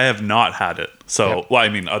have not had it. So Yep. well, I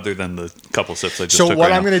mean, other than the couple sips I just So took. what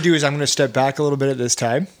right I'm now. going to do is I'm going to step back a little bit at this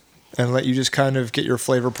time. and let you just kind of get your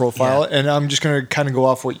flavor profile. And I'm just going to kind of go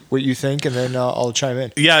off what you think, and then I'll chime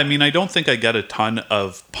in. Yeah, I mean, I don't think I get a ton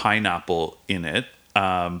of pineapple in it.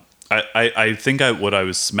 I think what I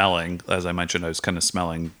was smelling, as I mentioned, I was kind of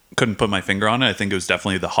smelling, couldn't put my finger on it. I think it was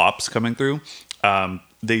definitely the hops coming through.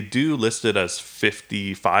 They do list it as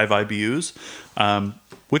 55 IBUs,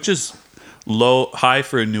 which is high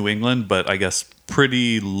for New England, but I guess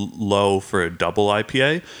pretty low for a double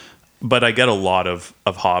IPA. But I get a lot of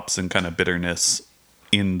hops and kind of bitterness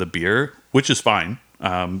in the beer, which is fine.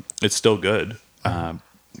 It's still good.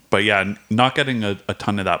 But yeah, not getting a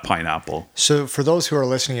ton of that pineapple. So for those who are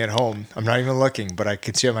listening at home, I'm not even looking, but I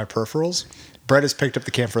can see on my peripherals, Brett has picked up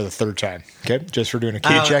the can for the third time. Okay, just for doing a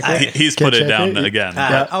key check. He's put it down again.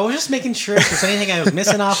 I was just making sure if there's anything I was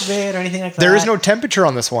missing off of it or anything like that. There is no temperature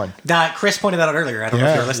on this one. Chris pointed that out earlier. I don't know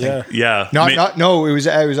if you were listening. Yeah. No, it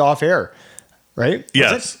was off air. Right?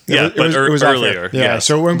 Yes. It was earlier. Yeah. Yes.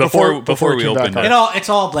 So before we opened it. It's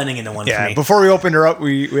all blending into one for me. Before we opened her up,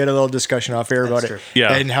 we had a little discussion off air about true. it.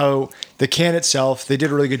 Yeah. And how the can itself, they did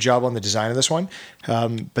a really good job on the design of this one.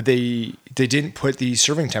 But they didn't put the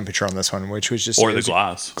serving temperature on this one, which was just... Or the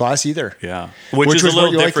glass. Glass either. Yeah. Which is a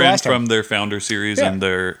little different from their founder series and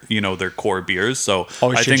their core beers. So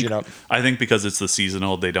always change it up. I think because it's the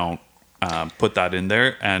seasonal, they don't put that in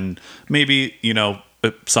there. And maybe,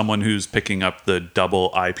 someone who's picking up the double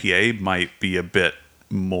IPA might be a bit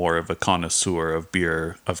more of a connoisseur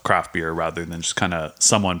of craft beer rather than just kind of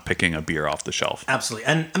someone picking a beer off the shelf. Absolutely.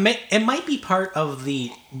 And it might be part of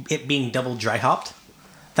it being double dry hopped.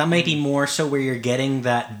 That might be more so where you're getting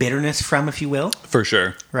that bitterness from, if you will. For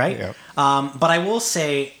sure. Right? Yeah. But I will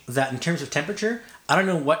say that in terms of temperature, I don't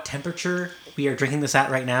know what temperature we are drinking this at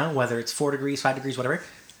right now, whether it's 4 degrees, 5 degrees, whatever.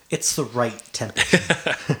 It's the right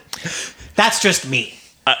temperature. That's just me.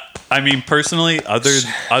 I mean, personally, other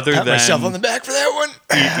Pat than myself on the back for that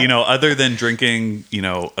one. Other than drinking,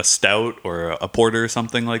 a stout or a porter or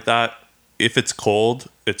something like that, if it's cold,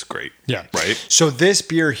 it's great. Yeah. Right. So this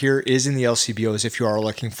beer here is in the LCBOs if you are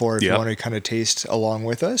looking for it, if you want to kind of taste along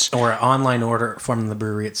with us. Or an online order from the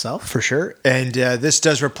brewery itself. For sure. And this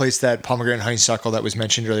does replace that pomegranate honeysuckle that was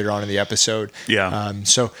mentioned earlier on in the episode. Yeah.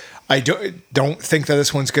 So I don't think that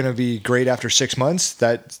this one's going to be great after 6 months.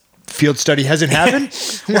 That field study hasn't happened.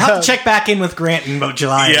 We'll have to check back in with Grant in about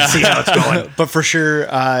July and see how it's going. But for sure,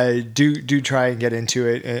 do try and get into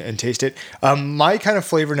it and taste it. My kind of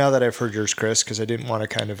flavor, now that I've heard yours, Chris, because I didn't want to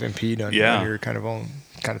kind of impede on your kind of own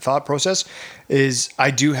kind of thought process, is I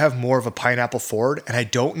do have more of a pineapple forward, and I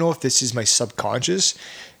don't know if this is my subconscious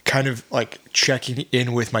kind of like checking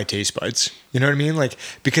in with my taste buds. You know what I mean? Like,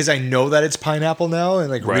 because I know that it's pineapple now, and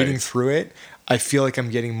like reading through it, I feel like I'm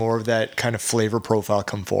getting more of that kind of flavor profile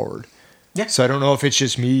come forward. Yeah. So I don't know if it's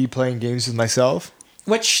just me playing games with myself.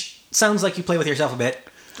 Which sounds like you play with yourself a bit.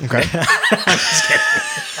 Okay. I'm just kidding.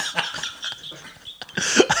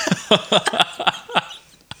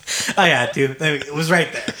 I had to. It was right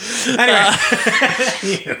there.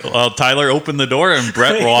 Anyway. Well, Tyler opened the door and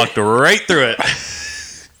Brett walked right through it.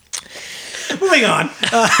 Moving on.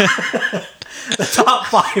 The top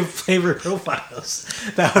 5 flavor profiles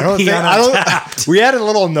that would be on Untappd. We had a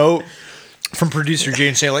little note from producer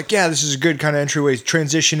Jane saying, like, yeah, this is a good kind of entryway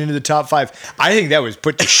transition into the top 5. I think that was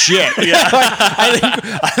put to shit.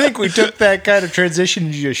 I think we took that kind of transition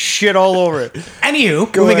and just shit all over it.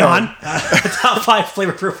 Anywho, moving on. The top 5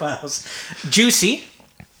 flavor profiles: juicy,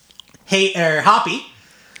 hoppy,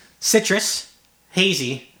 citrus,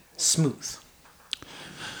 hazy, smooth.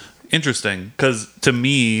 Interesting, because to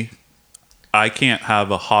me, I can't have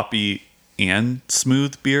a hoppy and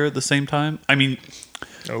smooth beer at the same time. I mean...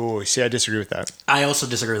 Oh, see, I disagree with that. I also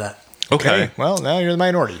disagree with that. Okay. Well, now you're the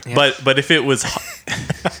minority. Yeah. But if it was...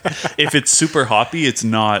 if it's super hoppy, it's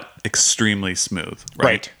not extremely smooth,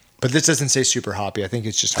 right? But this doesn't say super hoppy. I think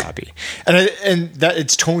it's just hoppy. And that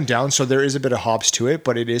it's toned down, so there is a bit of hops to it,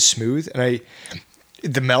 but it is smooth. And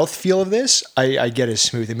the mouthfeel of this, I get is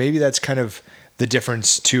smooth. And maybe that's kind of the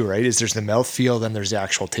difference too, right? Is there's the mouthfeel, then there's the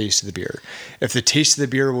actual taste of the beer. If the taste of the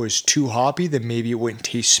beer was too hoppy, then maybe it wouldn't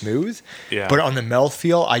taste smooth. Yeah. But on the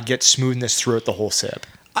mouthfeel, I get smoothness throughout the whole sip.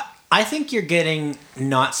 I think you're getting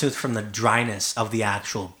not smooth from the dryness of the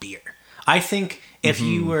actual beer. I think if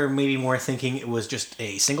you were maybe more thinking it was just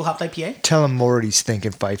a single hopped IPA. Tell him more what he's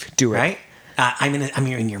thinking, Fife. Do it. Right? I'm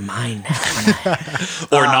in your mind now.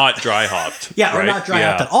 Or not dry hopped. Yeah, right? or not dry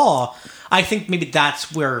hopped at all. I think maybe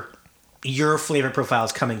that's where your flavor profile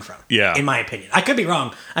is coming from. Yeah. In my opinion. I could be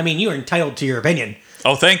wrong. I mean, you are entitled to your opinion.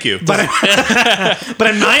 Oh, thank you. But in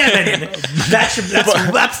my opinion, that's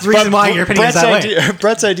the reason why your opinion is that way.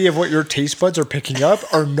 Brett's idea of what your taste buds are picking up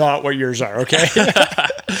are not what yours are, okay?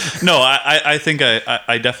 No, I think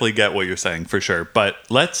I definitely get what you're saying for sure. But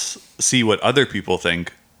let's see what other people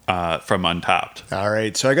think from Untapped. All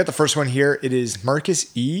right. So I got the first one here. It is Marcus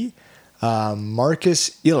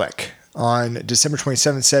Illick on December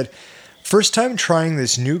 27th said, first time trying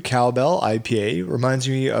this new Cowbell IPA reminds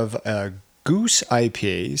me of a Goose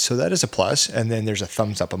IPA, so that is a plus. And then there's a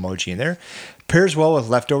thumbs up emoji in there. Pairs well with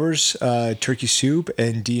leftovers, turkey soup,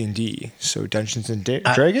 and D&D. So Dungeons and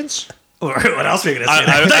Dragons. What else were you going to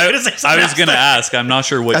say? I was going to ask. I'm not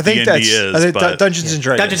sure what D&D is. I think but Dungeons and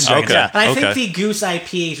Dragons. Dungeons and Dragons. Okay. Yeah. And I think Okay. the Goose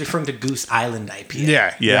IPA is referring to Goose Island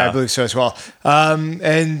IPA. Yeah, I believe so as well.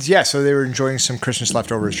 And yeah, so they were enjoying some Christmas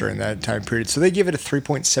leftovers during that time period. So they give it a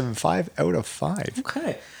 3.75 out of 5.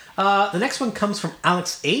 Okay. The next one comes from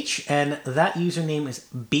Alex H, and that username is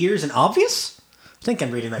Beers and Obvious. I think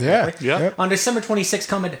I'm reading that correctly. Yeah. Yep. On December 26th,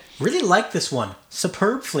 comment, really like this one.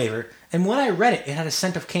 Superb flavor. And when I read it, it had a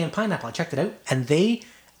scent of canned pineapple. I checked it out, and they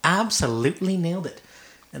absolutely nailed it.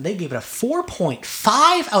 And they gave it a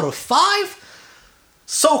 4.5 out of 5.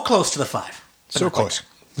 So close to the 5. But So not quite close.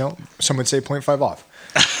 No, some would say 0.5 off.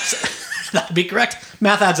 there. That'd be correct.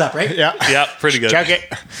 Math adds up, right? Yeah. Yeah, pretty good. Check it.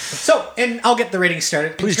 So, and I'll get the rating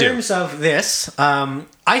started. Please do. In terms of this,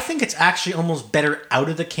 I think it's actually almost better out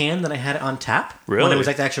of the can than I had it on tap. Really? When it was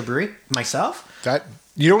at the actual brewery myself. That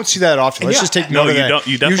you don't see that often. Let's Yeah. just take No, note of you that. don't.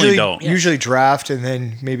 You definitely usually, don't. Usually draft and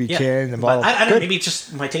then maybe Yeah. can and But bottle. I don't know. Good. Maybe it's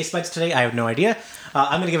just my taste buds today. I have no idea.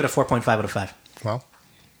 I'm going to give it a 4.5 out of 5. Well,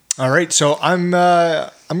 all right. So I'm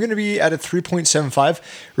going to be at a 3.75.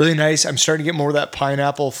 Really nice. I'm starting to get more of that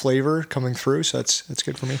pineapple flavor coming through, so that's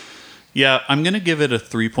good for me. Yeah, I'm going to give it a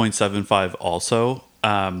 3.75 also.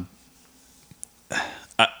 I'm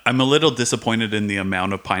a little disappointed in the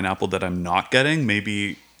amount of pineapple that I'm not getting.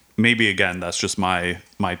 Maybe again, that's just my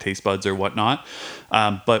taste buds or whatnot.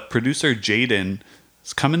 But producer Jaden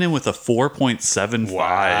is coming in with a 4.75.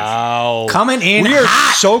 Wow. Coming in We are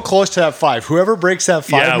hot. so close to that 5. Whoever breaks that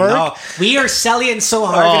 5 Yeah, mark. Oh, we are selling so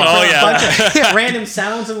hard. Oh, Gonna put yeah. a bunch of random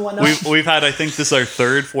sounds and whatnot. We've had, I think this is our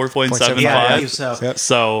third 4.75. Yeah, I believe so. Yep.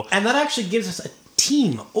 So And that actually gives us a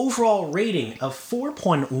team overall rating of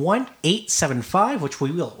 4.1875, which we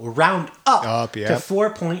will round up yeah. to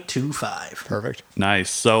 4.25. Perfect. nice.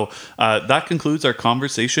 So that concludes our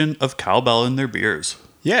conversation of Cowbell and their beers.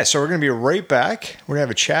 Yeah, so we're going to be right back. We're going to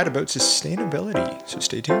have a chat about sustainability. So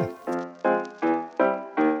stay tuned.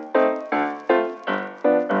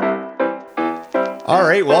 All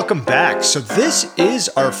right, welcome back. So this is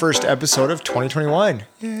our first episode of 2021.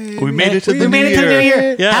 We made it to the We made new it to the new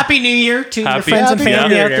year. Yeah. Happy New Year to your Happy- friends and Happy family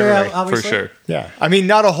New Year out to there, everybody. For obviously. sure. Yeah, I mean,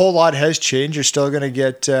 not a whole lot has changed. You're still going to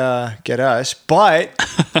get us, but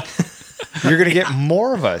you're going to get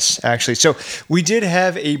more of us, actually. So we did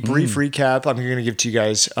have a brief recap I'm going to give to you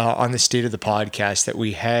guys on the state of the podcast that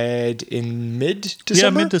we had in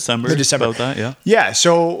mid-December? Yeah, mid-December. Mid-December. About that, yeah. Yeah,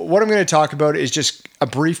 so what I'm going to talk about is just a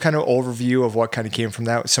brief kind of overview of what kind of came from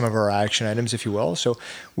that, some of our action items, if you will. So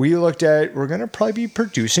we're going to probably be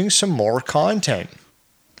producing some more content.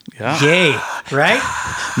 Yeah. Yay, right?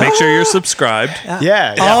 Make sure you're subscribed.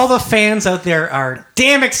 Yeah. All the fans out there are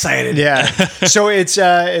damn excited. Yeah. So it's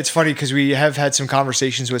funny because we have had some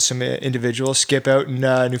conversations with some individuals. Skip out in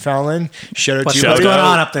Newfoundland. Shout out What's to you. going buddy.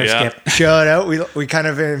 on up there, Yeah. Skip? Shout out. We kind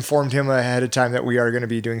of informed him ahead of time that we are going to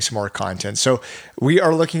be doing some more content. So we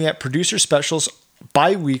are looking at producer specials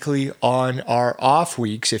bi-weekly on our off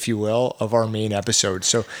weeks, if you will, of our main episodes.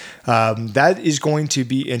 So that is going to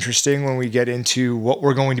be interesting when we get into what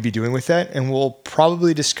we're going to be doing with that. And we'll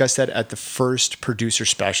probably discuss that at the first producer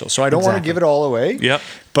special. So I don't want to give it all away. Yep.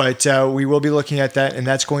 But we will be looking at that, and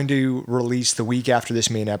that's going to release the week after this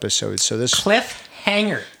main episode. So this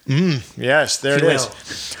Cliffhanger. Yes, there it If you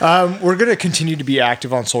is. We're going to continue to be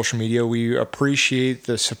active on social media. We appreciate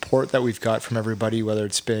the support that we've got from everybody, whether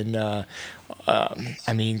it's been,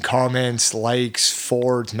 comments, likes,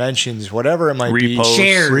 forwards, mentions, whatever it might be. Reposts.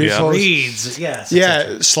 Shares, Reposts. reads, yes. Yeah,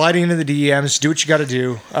 etc. sliding into the DMs, do what you got to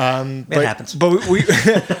do. It happens. But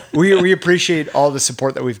we appreciate all the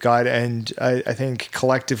support that we've got, and I think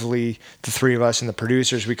collectively, the three of us and the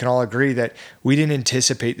producers, we can all agree that we didn't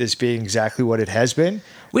anticipate this being exactly what it has been.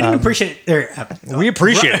 We didn't appreciate it. We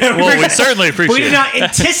appreciate it. Well, we certainly appreciate We did it. not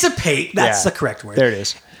anticipate, that's Yeah. the correct word. There it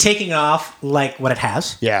is. Taking off like what it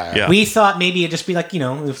has. Yeah. Yeah. We thought maybe it'd just be like,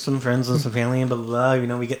 with some friends and some family and blah, blah,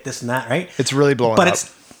 blah, we get this and that, right? It's really blowing But up.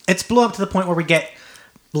 it's blown up to the point where we get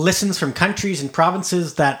listens from countries and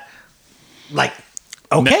provinces that,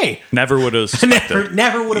 okay. Never would have suspected.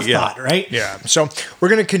 Never would have Yeah. thought, right? Yeah. So we're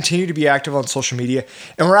going to continue to be active on social media,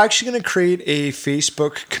 and we're actually going to create a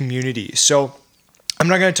Facebook community. So I'm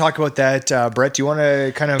not going to talk about that. Brett, do you want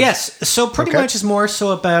to kind of... Yes. So pretty Okay. much is more so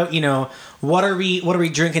about, what are we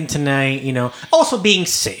drinking tonight? Also being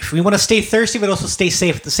safe. We want to stay thirsty, but also stay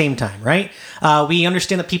safe at the same time, right? We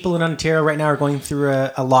understand that people in Ontario right now are going through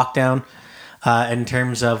a lockdown in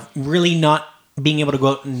terms of really not being able to go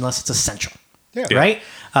out unless it's essential, right?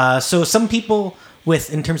 So some people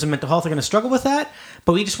in terms of mental health are going to struggle with that,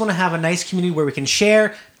 but we just want to have a nice community where we can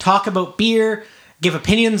share, talk about beer, give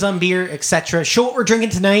opinions on beer, etc. Show what we're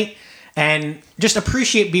drinking tonight, and just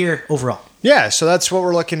appreciate beer overall. Yeah, so that's what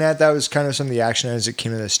we're looking at. That was kind of some of the action as it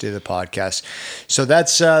came to this day of the podcast. So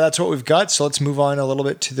that's what we've got. So let's move on a little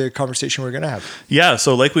bit to the conversation we're going to have. Yeah,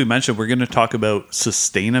 so like we mentioned, we're going to talk about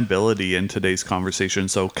sustainability in today's conversation.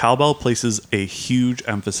 So Cowbell places a huge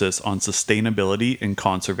emphasis on sustainability and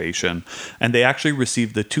conservation, and they actually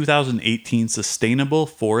received the 2018 Sustainable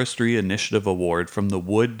Forestry Initiative Award from the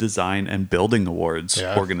Wood Design and Building Awards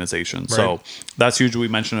organization. Right. So that's huge. We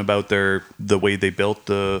mentioned about the way they built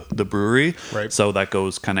the brewery. Right. So that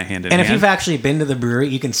goes kind of hand in hand. And if you've actually been to the brewery,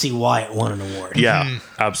 you can see why it won an award. Yeah,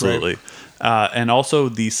 absolutely. Right. And also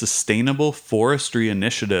the Sustainable Forestry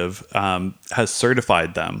Initiative has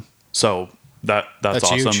certified them. So that's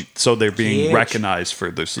awesome. Huge. So they're being recognized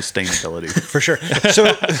for their sustainability. For sure.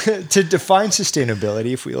 So to define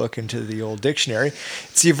sustainability, if we look into the old dictionary,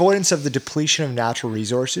 it's the avoidance of the depletion of natural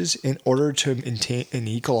resources in order to maintain an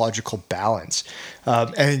ecological balance.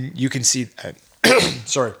 And you can see that.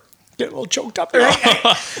 Sorry. Get a little choked up there.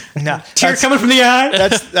 Tear coming from the eye.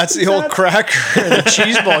 That's the old cracker and the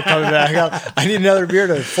cheese ball coming back up. I need another beer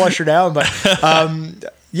to flush her down. But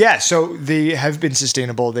so they have been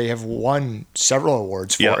sustainable. They have won several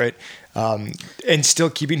awards for it, and still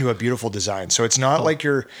keeping to a beautiful design. So it's not like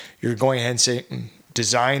you're going ahead and saying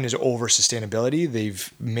design is over sustainability.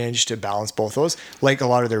 They've managed to balance both those, like a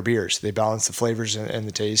lot of their beers. They balance the flavors and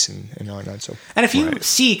the taste and all that. So, and if you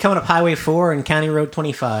see coming up Highway 4 and County Road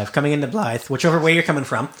 25 coming into Blythe, whichever way you're coming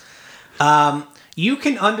from, you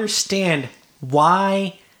can understand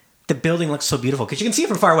why the building looks so beautiful, because you can see it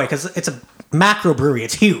from far away, because it's a macro brewery.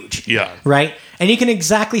 It's huge. Yeah. Right? And you can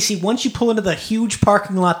exactly see, once you pull into the huge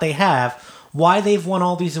parking lot they have, why they've won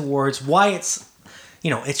all these awards, why it's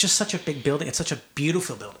just such a big building. It's such a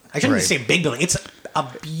beautiful building. I shouldn't say big building. It's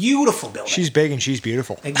a beautiful building. She's big and she's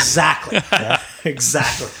beautiful. Exactly.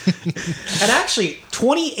 Exactly. And actually,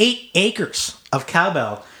 28 acres of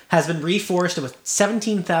Cowbell has been reforested with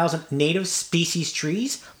 17,000 native species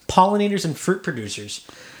trees, pollinators, and fruit producers.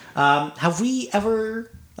 Have we ever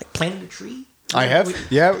planted a tree? I have.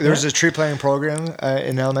 There was a tree planting program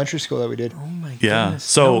in elementary school that we did. Oh my goodness. Yeah.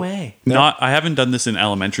 So no way. I haven't done this in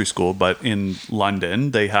elementary school, but in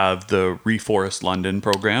London they have the Reforest London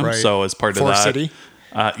program. Right. So as part of Forest that, City.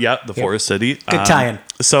 The Forest City. Good tie-in.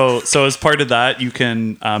 So as part of that, you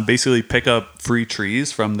can basically pick up free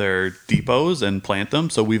trees from their depots and plant them.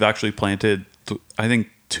 So we've actually planted, I think,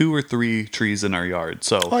 2 or 3 trees in our yard.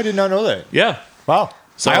 So I did not know that. Yeah. Wow.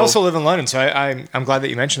 So, I also live in London, so I'm glad that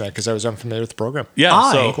you mentioned that, because I was unfamiliar with the program.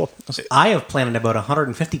 Yeah, cool. I have planted about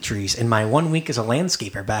 150 trees in my 1 week as a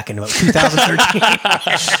landscaper back in about 2013.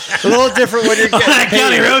 A little different when you're getting on a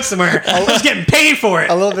county road somewhere. I was getting paid for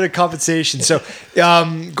it. A little bit of compensation. So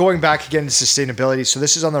going back again to sustainability, so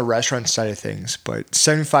this is on the restaurant side of things, but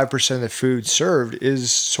 75% of the food served is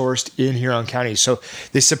sourced in Huron County. So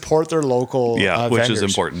they support their local which vendors. is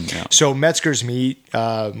important. Yeah. So Metzger's Meat,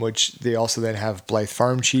 which they also then have Blythe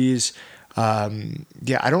Farm cheese. I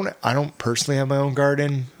don't personally have my own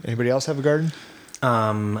garden. Anybody else have a garden?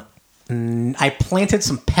 I planted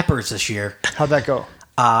some peppers this year. How'd that go?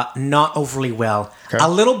 Not overly well. Okay. A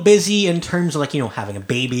little busy in terms of having a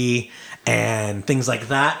baby and things like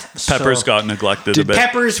that. Peppers got neglected a bit.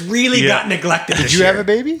 Peppers really got neglected this year. Did you have a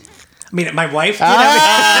baby? I mean, my wife did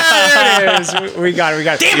there it is. We got it.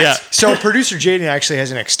 Damn it. Yeah. So producer Jaden actually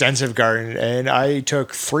has an extensive garden, and I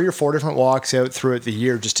took 3 or 4 different walks out throughout the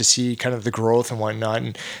year just to see kind of the growth and whatnot.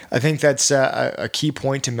 And I think that's a key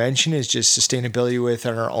point to mention, is just sustainability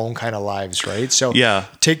within our own kind of lives, right? So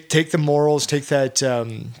take the morals, take that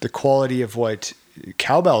the quality of what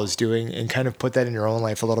Cowbell is doing, and kind of put that in your own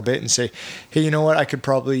life a little bit, and say, hey, you know what? I could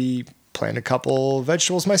probably plant a couple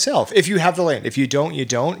vegetables myself. If you have the land. If you don't, you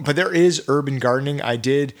don't. But there is urban gardening. I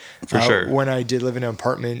did for sure. When I did live in an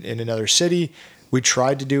apartment in another city. We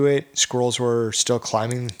tried to do it. Squirrels were still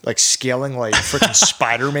climbing, scaling like freaking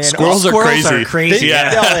Spider-Man. Squirrels are crazy.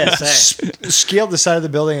 Scaled the side of the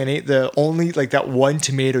building and ate the only, that one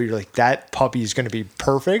tomato. You're like, that puppy is going to be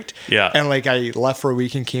perfect. Yeah. And I left for a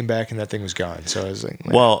week and came back and that thing was gone. So I was like,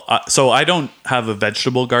 man. Well, so I don't have a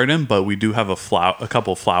vegetable garden, but we do have a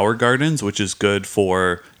couple flower gardens, which is good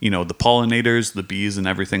for, the pollinators, the bees and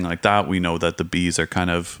everything like that. We know that the bees are kind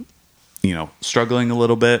of struggling a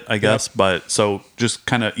little bit, I guess. Yep. But so just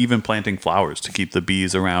kind of even planting flowers to keep the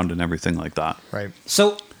bees around and everything like that. Right.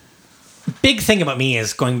 So big thing about me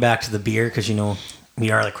is going back to the beer, because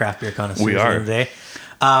we are the craft beer connoisseurs. We are. Today.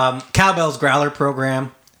 Cowbell's growler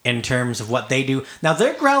program, in terms of what they do. Now,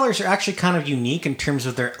 their growlers are actually kind of unique in terms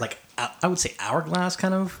of their, like, I would say hourglass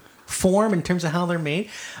kind of form in terms of how they're made.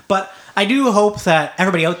 But I do hope that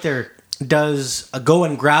everybody out there does go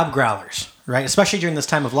and grab growlers, right? Especially during this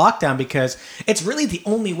time of lockdown, because it's really the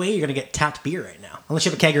only way you're going to get tapped beer right now, unless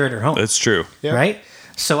you have a kegerator at your home. It's true. Yep. Right?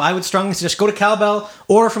 So I would strongly suggest go to Cowbell,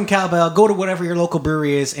 or from Cowbell, go to whatever your local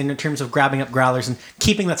brewery is in terms of grabbing up growlers and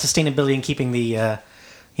keeping that sustainability and keeping the,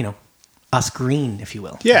 us green, if you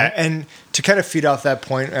will. Yeah, right? and to kind of feed off that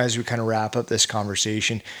point as we kind of wrap up this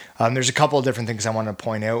conversation, there's a couple of different things I want to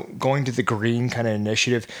point out. Going to the green kind of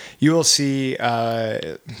initiative, you will see,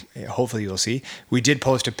 hopefully you'll see, we did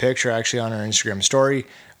post a picture actually on our Instagram story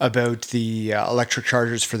about the electric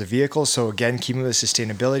chargers for the vehicles. So again, keeping with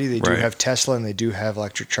sustainability, they do have Tesla and they do have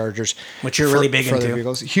electric chargers. Which you're really big for into. the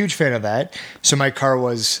vehicles. Huge fan of that. So my car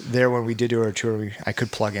was there when we did do our tour. I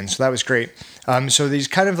could plug in. So that was great. So these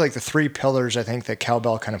kind of like the three pillars I think that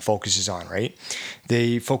Cowbell kind of focuses on, right?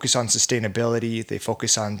 They focus on sustainability. They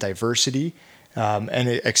focus on diversity. And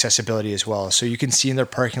accessibility as well. So you can see in their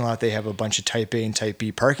parking lot, they have a bunch of Type A and Type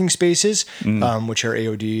B parking spaces, which are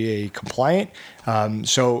AODA compliant.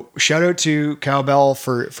 So shout out to Cowbell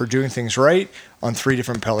for doing things right on three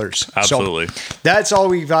different pillars. Absolutely. So that's all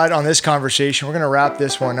we got on this conversation. We're going to wrap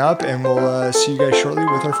this one up, and we'll see you guys shortly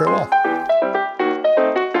with our farewell.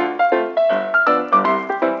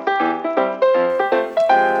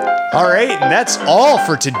 All right, and that's all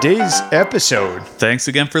for today's episode. Thanks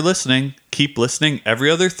again for listening. Keep listening every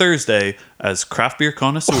other Thursday as craft beer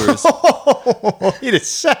connoisseurs. Wait a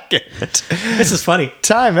second. This is funny.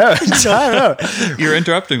 Time out. You're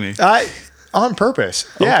interrupting me. On purpose.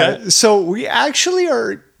 Okay. Yeah. So we actually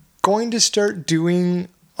are going to start doing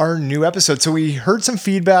our new episode. So we heard some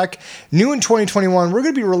feedback. New in 2021, we're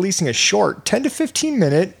going to be releasing a short 10 to 15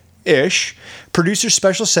 minute-ish producer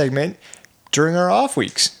special segment during our off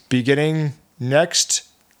weeks, beginning next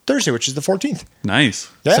Thursday, which is the 14th.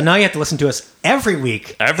 Nice. Yeah. So now you have to listen to us every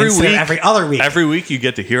week. Every instead of week. every other week. Every week you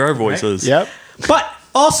get to hear our voices. Yep. But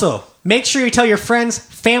also, make sure you tell your friends,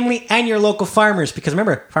 family, and your local farmers, because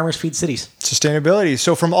remember, farmers feed cities. Sustainability.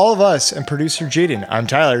 So from all of us and producer Jaden, I'm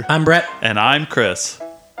Tyler. I'm Brett. And I'm Chris.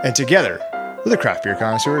 And together, we're the Craft Beer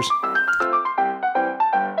Connoisseurs.